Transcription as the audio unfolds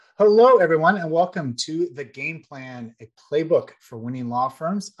Hello, everyone, and welcome to The Game Plan, a playbook for winning law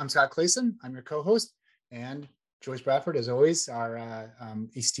firms. I'm Scott Clayson. I'm your co-host, and Joyce Bradford, as always, our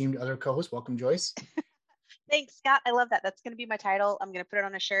esteemed other co-host. Welcome, Joyce. Thanks, Scott. I love that. That's going to be my title. I'm going to put it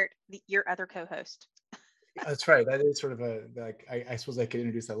on a shirt. Your other co-host. That's right. That is sort of I suppose I could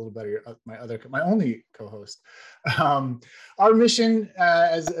introduce that a little better. My only co-host. Um, our mission,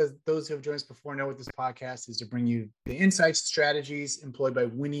 as those who have joined us before know, with this podcast is to bring you the insights, strategies employed by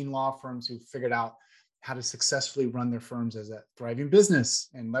winning law firms who figured out how to successfully run their firms as a thriving business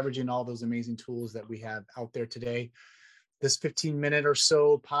and leveraging all those amazing tools that we have out there today. This 15-minute or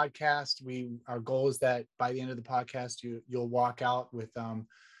so podcast, our goal is that by the end of the podcast, you'll walk out with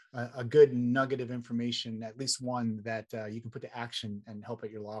a good nugget of information, at least one that you can put to action and help at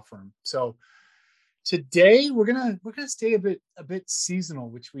your law firm. So today we're gonna stay a bit seasonal,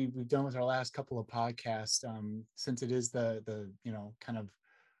 which we've done with our last couple of podcasts, since it is the kind of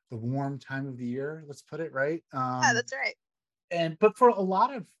the warm time of the year. Let's put it right. Yeah, that's right. But for a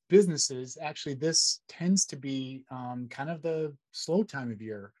lot of businesses, actually, this tends to be kind of the slow time of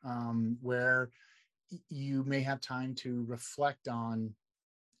year, where you may have time to reflect on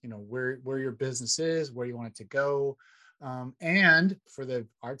where your business is, where you want it to go, and for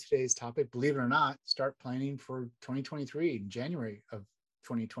our today's topic, believe it or not, start planning for 2023, January of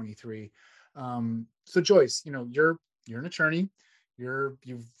 2023. So Joyce, you're an attorney.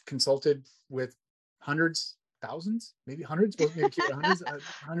 You've consulted with hundreds, thousands, maybe hundreds, maybe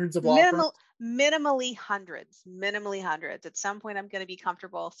hundreds of law firms. Minimally hundreds. At some point, I'm going to be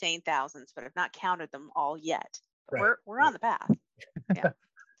comfortable saying thousands, but I've not counted them all yet. But Right. we're on the path. Yeah.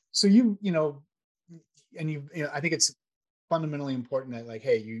 So I think it's fundamentally important that, like,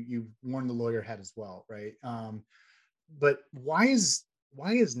 hey, you worn the lawyer hat as well, right? But why is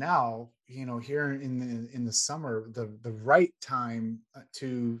now, here in the summer, the right time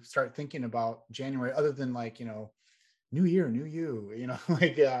to start thinking about January, other than, like, new year, new you,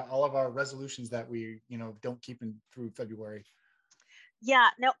 like all of our resolutions that we don't keep in through February.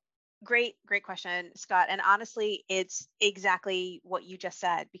 Yeah, no, great question, Scott. And honestly, it's exactly what you just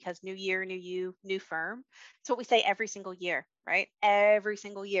said, because new year, new you, new firm. It's what we say every single year, right? Every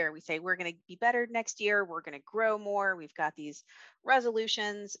single year we say we're going to be better next year, we're going to grow more, we've got these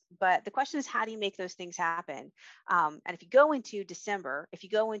resolutions. But the question is, how do you make those things happen? And if you go into December, if you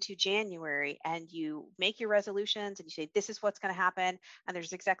go into January and you make your resolutions and you say, this is what's going to happen, and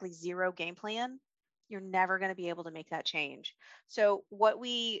there's exactly zero game plan, you're never going to be able to make that change. So, what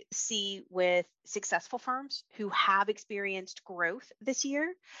we see with successful firms who have experienced growth this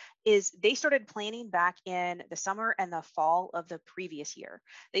year is they started planning back in the summer and the fall of the previous year.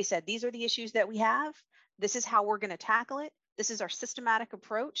 They said, these are the issues that we have. This is how we're going to tackle it. This is our systematic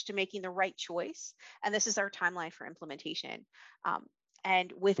approach to making the right choice. And this is our timeline for implementation.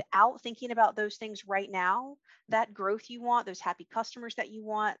 And without thinking about those things right now, that growth you want, those happy customers that you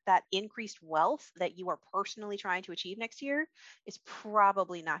want, that increased wealth that you are personally trying to achieve next year is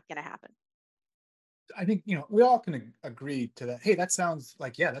probably not going to happen. I think, we all can agree to that. Hey, that sounds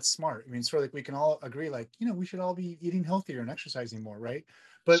like, yeah, that's smart. I mean, sort of like we can all agree, like, we should all be eating healthier and exercising more, right?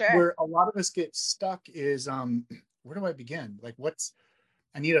 But Sure. where a lot of us get stuck is, where do I begin? Like,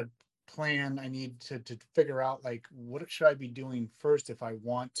 I need a plan. I need to figure out, like, what should I be doing first if I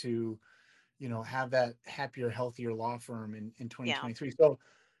want to, have that happier, healthier law firm in Yeah. 2023. So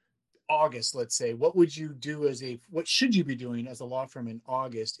August, let's say, what should you be doing as a law firm in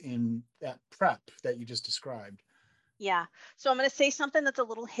August in that prep that you just described? Yeah. So I'm going to say something that's a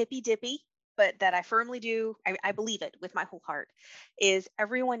little hippy dippy, but that I firmly do. I believe it with my whole heart, is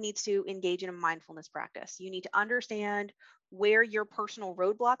everyone needs to engage in a mindfulness practice. You need to understand where your personal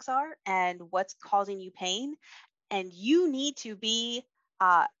roadblocks are and what's causing you pain. And you need to be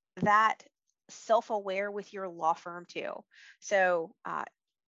that self-aware with your law firm too. So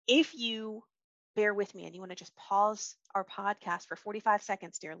if you bear with me and you want to just pause our podcast for 45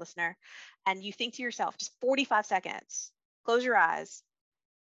 seconds, dear listener, and you think to yourself, just 45 seconds, close your eyes.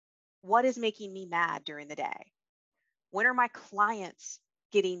 What is making me mad during the day? When are my clients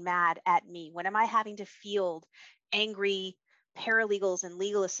getting mad at me? When am I having to field angry paralegals and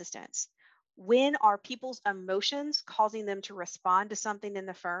legal assistants? When are people's emotions causing them to respond to something in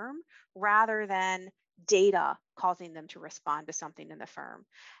the firm rather than data causing them to respond to something in the firm?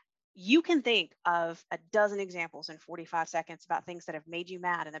 You can think of a dozen examples in 45 seconds about things that have made you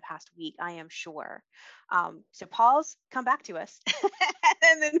mad in the past week, I am sure. So pause, come back to us,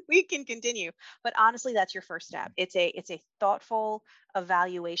 and then we can continue. But honestly, that's your first step. It's a thoughtful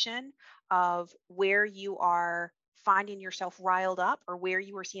evaluation of where you are finding yourself riled up or where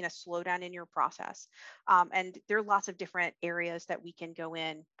you are seeing a slowdown in your process. And there are lots of different areas that we can go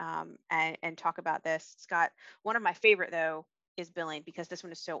in and talk about this. Scott, one of my favorite though is billing because this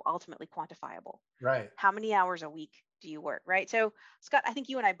one is so ultimately quantifiable. Right. How many hours a week do you work, right? So, Scott, I think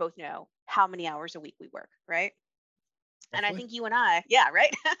you and I both know how many hours a week we work, right? And I Roughly. think you and I, yeah,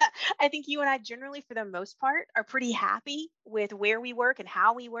 right. I think you and I generally, for the most part, are pretty happy with where we work and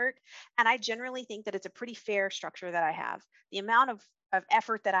how we work. And I generally think that it's a pretty fair structure that I have. The amount of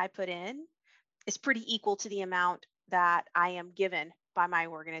effort that I put in is pretty equal to the amount that I am given by my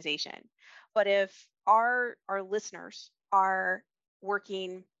organization. But if our listeners are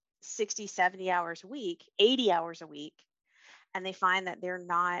working 60, 70 hours a week, 80 hours a week, and they find that they're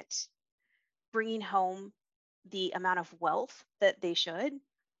not bringing home the amount of wealth that they should,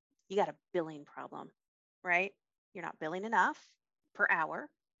 you got a billing problem, right? You're not billing enough per hour.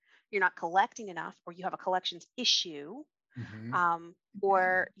 You're not collecting enough, or you have a collections issue, Hmm.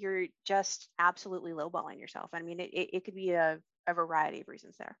 or you're just absolutely lowballing yourself. I mean, it could be a variety of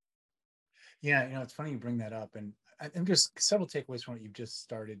reasons there. Yeah, it's funny you bring that up, and I think there's several takeaways from what you've just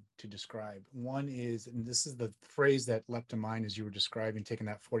started to describe. One is, and this is the phrase that leapt to mind as you were describing, taking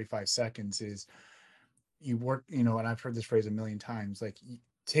that 45 seconds, is you work, and I've heard this phrase a million times, like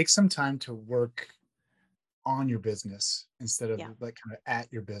take some time to work on your business instead of Yeah. like kind of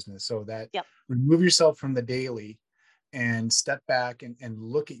at your business. So that Yep. remove yourself from the daily and step back and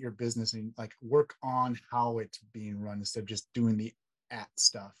look at your business and like work on how it's being run instead of just doing the at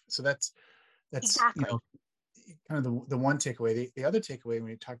stuff. So that's Exactly. kind of the one takeaway. The other takeaway when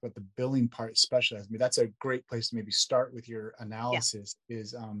you talk about the billing part, especially, I mean, that's a great place to maybe start with your Yeah. analysis.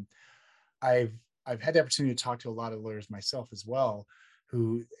 Is I've I've had the opportunity to talk to a lot of lawyers myself as well,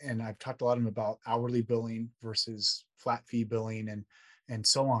 and I've talked a lot of them about hourly billing versus flat fee billing and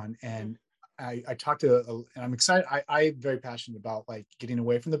so on. Hmm. And I talked and I'm excited. I'm very passionate about like getting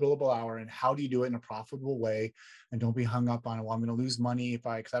away from the billable hour and how do you do it in a profitable way, and don't be hung up on, well, I'm going to lose money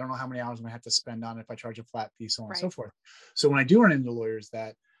because I don't know how many hours I'm going to have to spend on it if I charge a flat fee, so on and so Right. forth. So when I do run into lawyers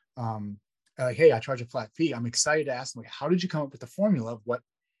that like, hey, I charge a flat fee, I'm excited to ask them, like, how did you come up with the formula of what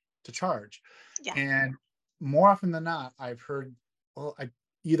to charge? Yeah. And more often than not, I've heard, well,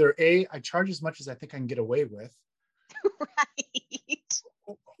 either I charge as much as I think I can get away with, Right.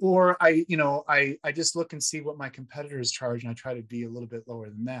 or I just look and see what my competitors charge and I try to be a little bit lower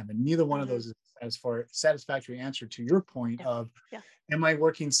than them. And neither one of Hmm. those is as far satisfactory answer to your point Yeah. of, Yeah. am I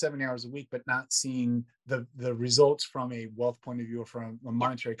working 7 hours a week but not seeing the results from a wealth point of view or from a Yeah.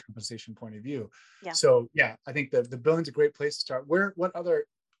 monetary compensation point of view? Yeah. So yeah, I think the billing's a great place to start. What other,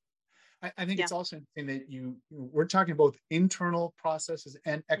 I think Yeah. it's also interesting that we're talking both internal processes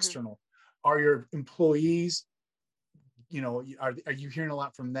and Hmm. external. Are your employees, are you hearing a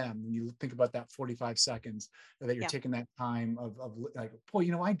lot from them when you think about that 45 seconds that you're Yeah. taking that time of like,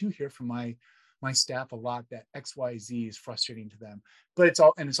 boy, I do hear from my staff a lot that XYZ is frustrating to them. But it's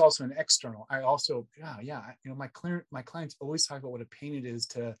also an external. I also, yeah, my clients always talk about what a pain it is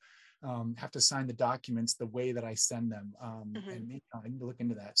to have to sign the documents the way that I send them. Hmm. And maybe I need to look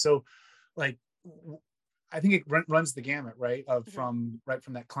into that. So like, I think it runs the gamut, right? Of Hmm. right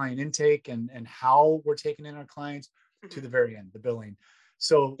from that client intake and how we're taking in our clients to Hmm. the very end, the billing.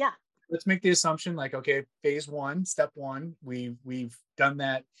 So Yeah. let's make the assumption, like, okay, phase one, step one, we've done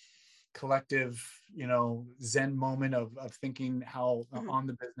that collective, Zen moment of thinking how Hmm. on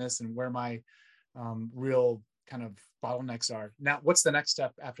the business and where my real kind of bottlenecks are. Now, what's the next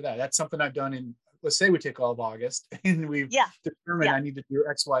step after that? That's something I've done in, let's say we take all of August and we've Yeah. determined Yeah. I need to do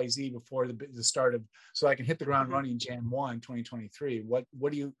XYZ before the start of, so I can hit the ground Hmm. running Jan 1, 2023. What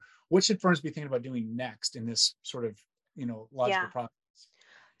should firms be thinking about doing next in this sort of, logical Yeah. process?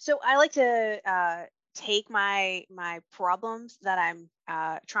 So I like to take my problems that I'm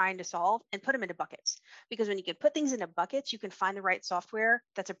trying to solve and put them into buckets. Because when you can put things into buckets, you can find the right software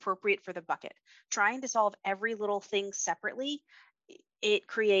that's appropriate for the bucket. Trying to solve every little thing separately, it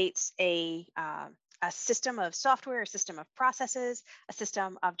creates a system of software, a system of processes, a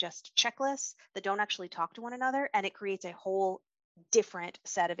system of just checklists that don't actually talk to one another, and it creates a whole different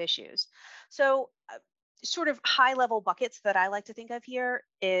set of issues. So sort of high level buckets that I like to think of here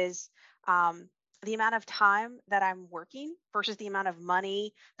is um, the amount of time that I'm working versus the amount of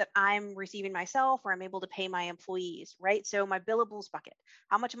money that I'm receiving myself or I'm able to pay my employees, right? So my billables bucket,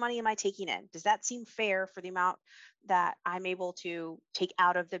 how much money am I taking in? Does that seem fair for the amount that I'm able to take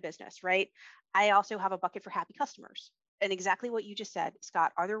out of the business, right? I also have a bucket for happy customers. And exactly what you just said,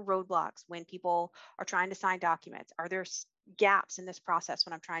 Scott, are there roadblocks when people are trying to sign documents? Are there gaps in this process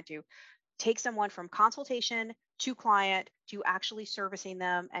when I'm trying to take someone from consultation to client to actually servicing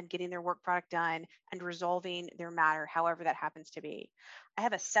them and getting their work product done and resolving their matter, however that happens to be. I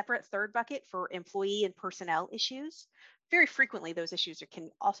have a separate third bucket for employee and personnel issues. Very frequently, those issues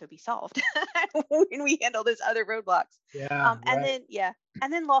can also be solved when we handle those other roadblocks. Yeah, And right. then, yeah,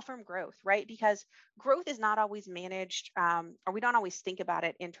 and then law firm growth, right? Because growth is not always managed, or we don't always think about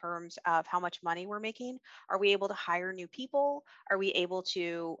it in terms of how much money we're making. Are we able to hire new people? Are we able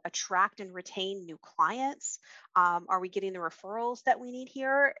to attract and retain new clients? Are we getting the referrals that we need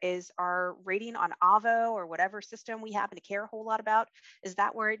here? Is our rating on Avo or whatever system we happen to care a whole lot about, is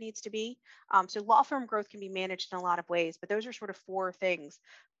that where it needs to be? So law firm growth can be managed in a lot of ways, but those are sort of four things: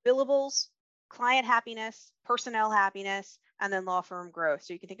 billables, client happiness, personnel happiness, and then law firm growth.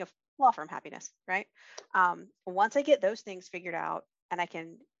 So you can think of law firm happiness, right? Once I get those things figured out and I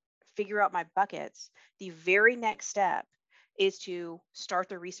can figure out my buckets, the very next step is to start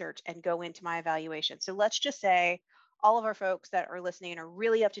the research and go into my evaluation. So let's just say all of our folks that are listening are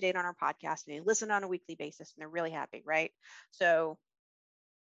really up to date on our podcast and they listen on a weekly basis and they're really happy, right? So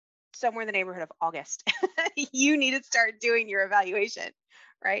somewhere in the neighborhood of August, you need to start doing your evaluation,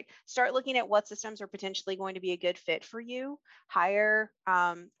 right? Start looking at what systems are potentially going to be a good fit for you. Hire,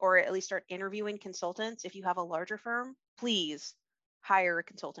 or at least start interviewing consultants. If you have a larger firm, please hire a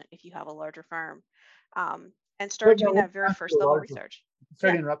consultant if you have a larger firm, and start But doing what that very counts to first a level larger, research.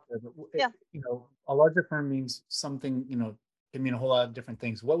 sorry Yeah, to interrupt there, but yeah, a larger firm means something, can mean a whole lot of different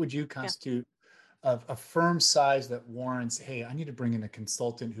things. What would you yeah, constitute of a firm size that warrants, hey, I need to bring in a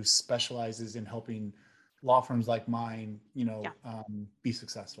consultant who specializes in helping law firms like mine, yeah. be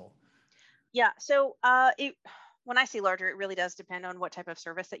successful? Yeah. So when I say larger, it really does depend on what type of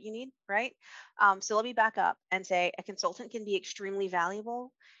service that you need, right? So let me back up and say a consultant can be extremely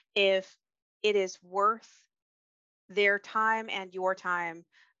valuable if it is worth their time and your time,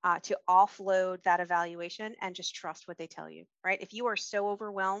 to offload that evaluation and just trust what they tell you, right? If you are so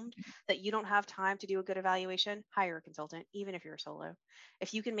overwhelmed that you don't have time to do a good evaluation, hire a consultant, even if you're solo.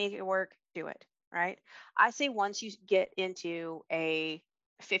 If you can make it work, do it, right? I say once you get into a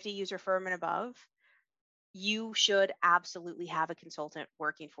 50 user firm and above, you should absolutely have a consultant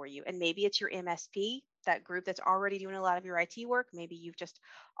working for you. And maybe it's your MSP, that group that's already doing a lot of your IT work. Maybe you've just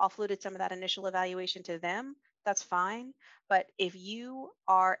offloaded some of that initial evaluation to them. That's fine. But if you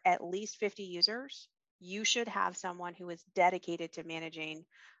are at least 50 users, you should have someone who is dedicated to managing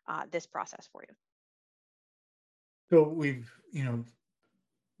this process for you. So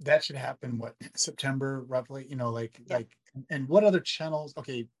that should happen, what, September roughly, Yeah. and what other channels?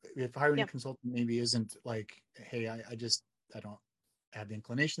 Okay, if hiring a Yeah. consultant maybe isn't like, hey, I don't have the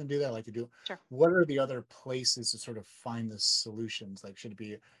inclination to do that, I like to do, Sure. what are the other places to sort of find the solutions? Like, should it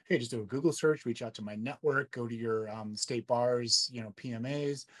be, hey, just do a Google search, reach out to my network, go to your state bars,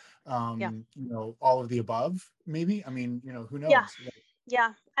 PMAs, Yeah. all of the above, maybe? I mean, who Yeah. knows?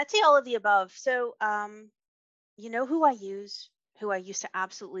 Yeah. I'd say all of the above. So, you know who I use, who I used to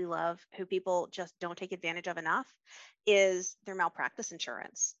absolutely love, who people just don't take advantage of enough, is their malpractice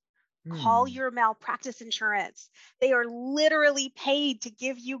insurance. Call Hmm. your malpractice insurance. They are literally paid to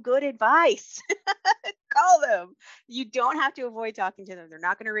give you good advice. Call them. You don't have to avoid talking to them. They're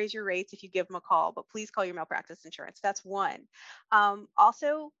not going to raise your rates if you give them a call, but please call your malpractice insurance. That's one.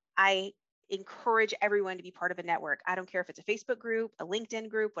 Also, I encourage everyone to be part of a network. I don't care if it's a Facebook group, a LinkedIn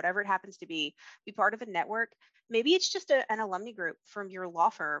group, whatever it happens to be part of a network. Maybe it's just an alumni group from your law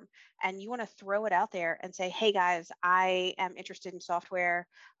firm, and you want to throw it out there and say, hey guys, I am interested in software.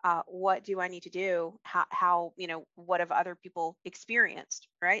 What do I need to do? What have other people experienced,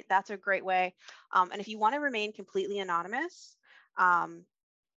 right? That's a great way. And if you want to remain completely anonymous, um,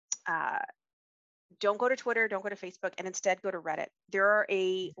 uh, don't go to Twitter, don't go to Facebook, and instead go to Reddit. There are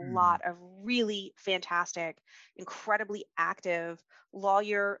a Hmm. lot of really fantastic, incredibly active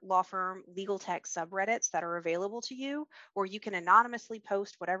law firm, legal tech subreddits that are available to you, where you can anonymously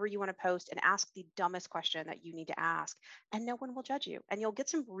post whatever you want to post and ask the dumbest question that you need to ask, and no one will judge you. And you'll get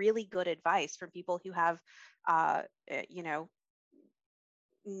some really good advice from people who have, uh, uh, you know,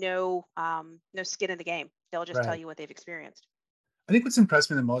 no skin in the game. They'll just tell Right. you what they've experienced. I think what's impressed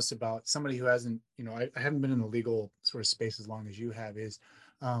me the most about somebody who hasn't, I haven't been in the legal sort of space as long as you have, is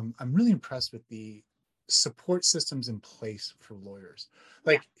I'm really impressed with the support systems in place for lawyers.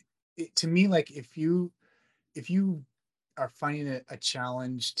 Yeah, Like, to me, like, if you are finding it a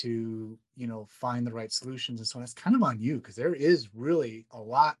challenge to, find the right solutions and so on, it's kind of on you, because there is really a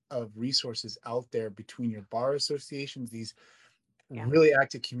lot of resources out there between your bar associations, these yeah, really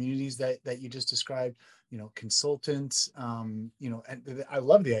active communities that you just described, consultants, and I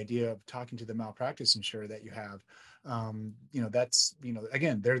love the idea of talking to the malpractice insurer that you have. That's,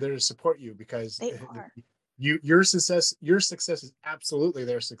 again, they're there to support you, because They are. your success is absolutely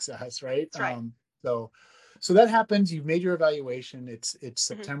their success, right? That's right. So so that happens. You've made your evaluation. It's Hmm.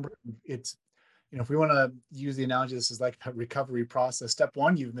 September. It's, if we want to use the analogy, this is like a recovery process. Step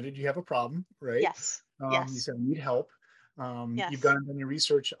one, you admitted you have a problem, right? Yes. You Yes. said you need help. You've Yes. gone and done your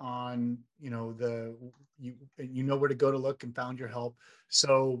research on, you know where to go to look, and found your help.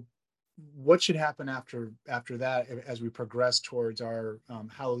 So what should happen after that, as we progress towards our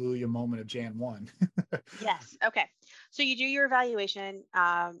hallelujah moment of Jan 1? Yes. Okay. So you do your evaluation.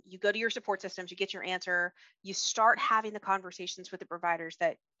 You go to your support systems. You get your answer. You start having the conversations with the providers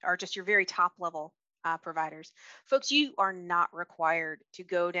that are just your very top level providers. Folks, you are not required to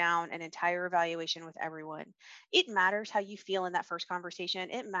go down an entire evaluation with everyone. It matters how you feel in that first conversation.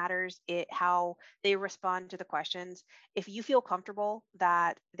 It matters how they respond to the questions. If you feel comfortable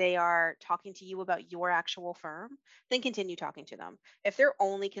that they are talking to you about your actual firm, then continue talking to them. If they're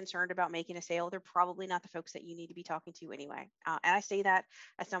only concerned about making a sale, they're probably not the folks that you need to be talking to anyway. And I say that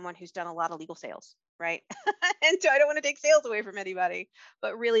as someone who's done a lot of legal sales, right? And so I don't want to take sales away from anybody,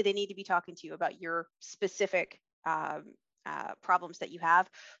 but really they need to be talking to you about your specific problems that you have.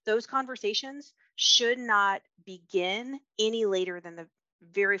 Those conversations should not begin any later than the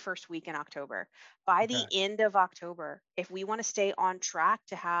very first week in October. By the Okay. end of October, if we want to stay on track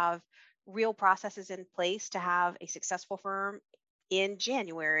to have real processes in place to have a successful firm in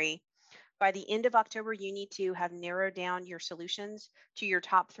January, by the end of October, you need to have narrowed down your solutions to your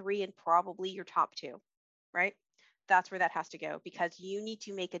top three and probably your top two, right? That's where that has to go because you need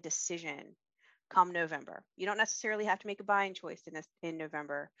to make a decision come November. You don't necessarily have to make a buying choice in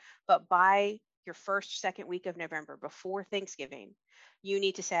November, but by your first, second week of November, before Thanksgiving, you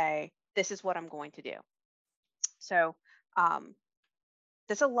need to say, this is what I'm going to do. So,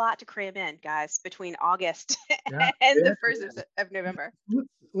 there's a lot to cram in, guys, between August Yeah. and Yeah. the first of November.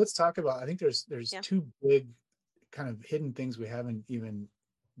 Let's talk about, I think there's Yeah. two big kind of hidden things we haven't even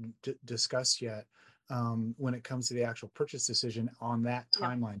discussed yet, when it comes to the actual purchase decision on that Yeah.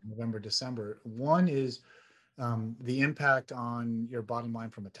 timeline, November, December. One is the impact on your bottom line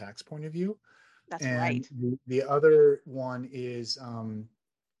from a tax point of view. That's And right. the other one is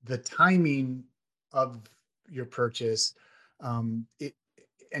the timing of your purchase.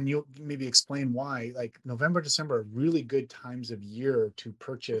 And you'll maybe explain why, like November, December are really good times of year to Hmm.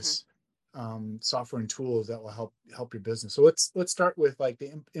 purchase software and tools that will help your business. So let's start with like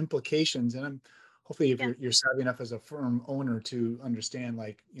the implications. And I'm hopefully, if Yeah. you're savvy enough as a firm owner to understand,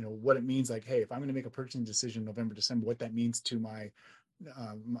 like, what it means, like, hey, if I'm going to make a purchasing decision November, December, what that means to my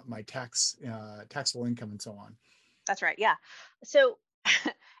taxable income and so on. That's right. Yeah. So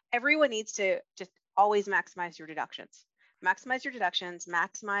everyone needs to just always maximize your deductions. Maximize your deductions,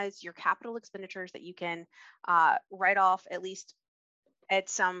 maximize your capital expenditures that you can write off at least at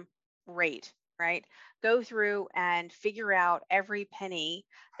some rate, right? Go through and figure out every penny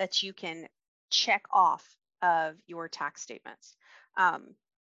that you can check off of your tax statements. Um,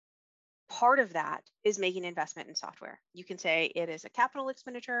 Part of that is making investment in software. You can say it is a capital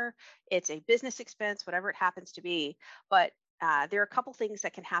expenditure, it's a business expense, whatever it happens to be. But there are a couple things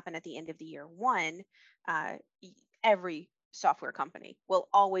that can happen at the end of the year. One, uh, every software company will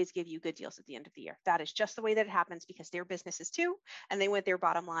always give you good deals at the end of the year. That is just the way that it happens because their businesses too, and they want their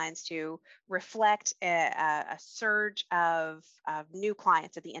bottom lines to reflect a surge of new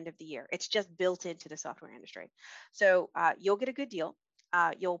clients at the end of the year. It's just built into the software industry. So you'll get a good deal.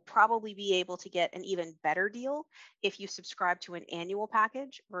 You'll probably be able to get an even better deal if you subscribe to an annual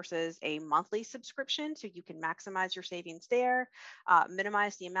package versus a monthly subscription. So you can maximize your savings there,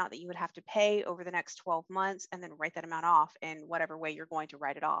 minimize the amount that you would have to pay over the next 12 months, and then write that amount off in whatever way you're going to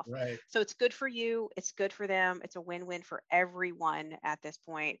write it off. Right. So it's good for you, it's good for them, it's a win win for everyone at this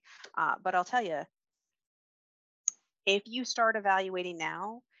point. But I'll tell you, if you start evaluating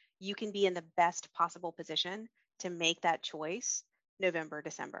now, you can be in the best possible position to make that choice November,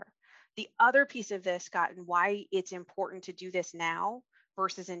 December. The other piece of this, Scott, and why it's important to do this now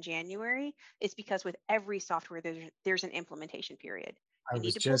versus in January is because with every software, there's an implementation period. I You need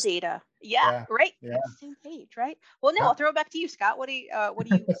was to pull just, data. Yeah, yeah, right. yeah, We're on the same page, right? Well, no, yeah. I'll throw it back to you, Scott. What do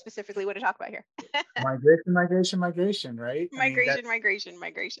you specifically want to talk about here? Migration, right? I mean, Migration, migration,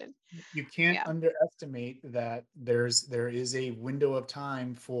 migration. you can't Yeah. underestimate that there is a window of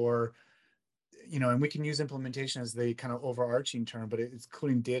time for, and we can use implementation as the kind of overarching term, but it's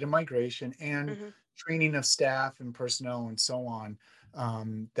including data migration and Hmm. training of staff and personnel and so on,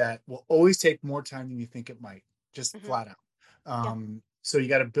 that will always take more time than you think it might, just Hmm. flat out. Yeah. So you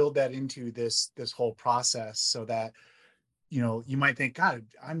got to build that into this whole process so that you might think, God,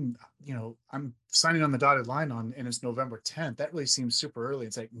 I'm signing on the dotted line and it's November 10th. That really seems super early.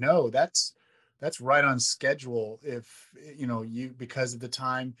 It's like, no, that's right on schedule. If, because of the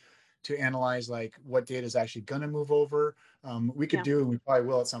time to analyze like what data is actually going to move over. We could Yeah. do, and we probably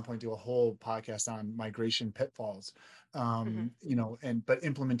will at some point, do a whole podcast on migration pitfalls. Hmm. But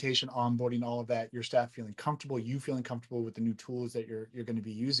implementation, onboarding, all of that, your staff feeling comfortable, you feeling comfortable with the new tools that you're going to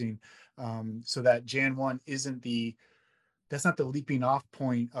be using, so that Jan 1 isn't that's not the leaping off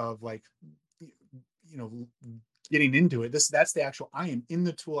point of like, you know, getting into it. That's the actual, I am in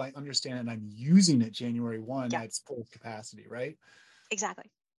the tool, I understand it, and I'm using it January 1 Yeah. at its full capacity, right?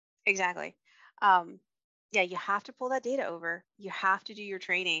 Exactly. Exactly. Um, yeah, you have to pull that data over. You have to do your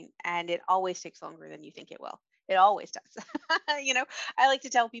training, and it always takes longer than you think it will. It always does. I like to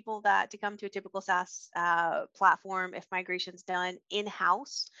tell people that to come to a typical SaaS platform, if migration's done in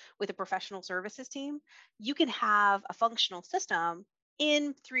house with a professional services team, you can have a functional system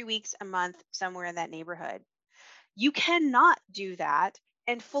in 3 weeks, a month, somewhere in that neighborhood. You cannot do that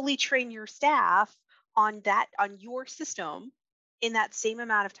and fully train your staff on your system in that same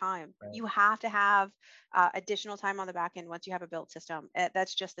amount of time. Right. You have to have additional time on the back end once you have a built system.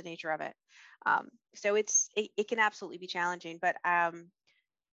 That's just the nature of it. So it can absolutely be challenging, but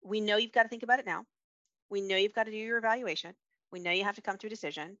we know you've got to think about it now. We know you've got to do your evaluation. We know you have to come to a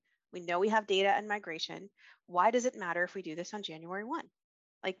decision. We know we have data and migration. Why does it matter if we do this on January 1?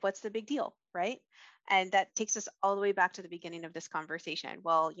 Like, what's the big deal, right? And that takes us all the way back to the beginning of this conversation.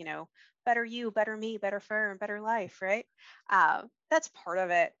 Well, better you, better me, better firm, better life, right? That's part of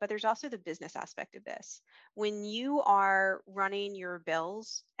it. But there's also the business aspect of this. When you are running your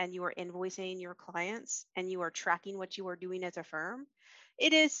bills and you are invoicing your clients and you are tracking what you are doing as a firm,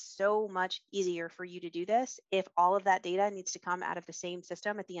 it is so much easier for you to do this if all of that data needs to come out of the same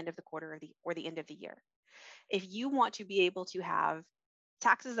system at the end of the quarter or the end of the year. If you want to be able to have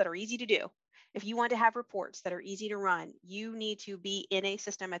taxes that are easy to do, if you want to have reports that are easy to run, you need to be in a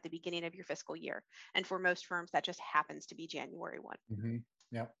system at the beginning of your fiscal year. And for most firms, that just happens to be January 1. Mm-hmm.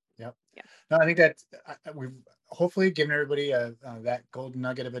 Yep. Yep. Yeah. No, I think that we've hopefully given everybody that golden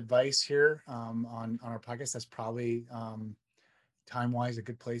nugget of advice here, on our podcast. That's probably, time wise a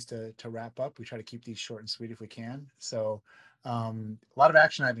good place to wrap up. We try to keep these short and sweet if we can. So, a lot of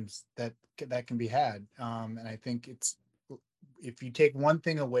action items that can be had. And I think if you take one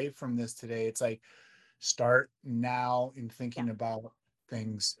thing away from this today, it's like, start now in Yeah. thinking about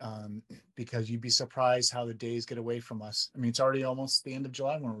things, because you'd be surprised how the days get away from us. I mean, it's already almost the end of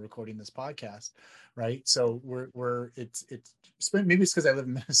July when we're recording this podcast, right? So it's maybe it's because I live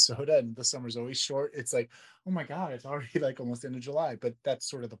in Minnesota and the summer's always short. It's like, oh my God, it's already like almost end of July, but that's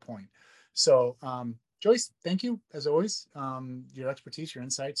sort of the point. So, Joyce, thank you as always. Your expertise, your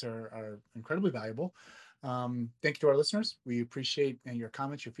insights are incredibly valuable. Thank you to our listeners. We appreciate your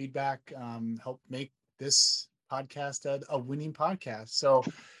comments, your feedback. Help make this podcast a winning podcast. So,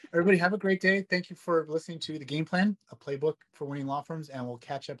 everybody, have a great day. Thank you for listening to The Game Plan, a playbook for winning law firms, and we'll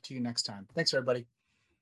catch up to you next time. Thanks, everybody.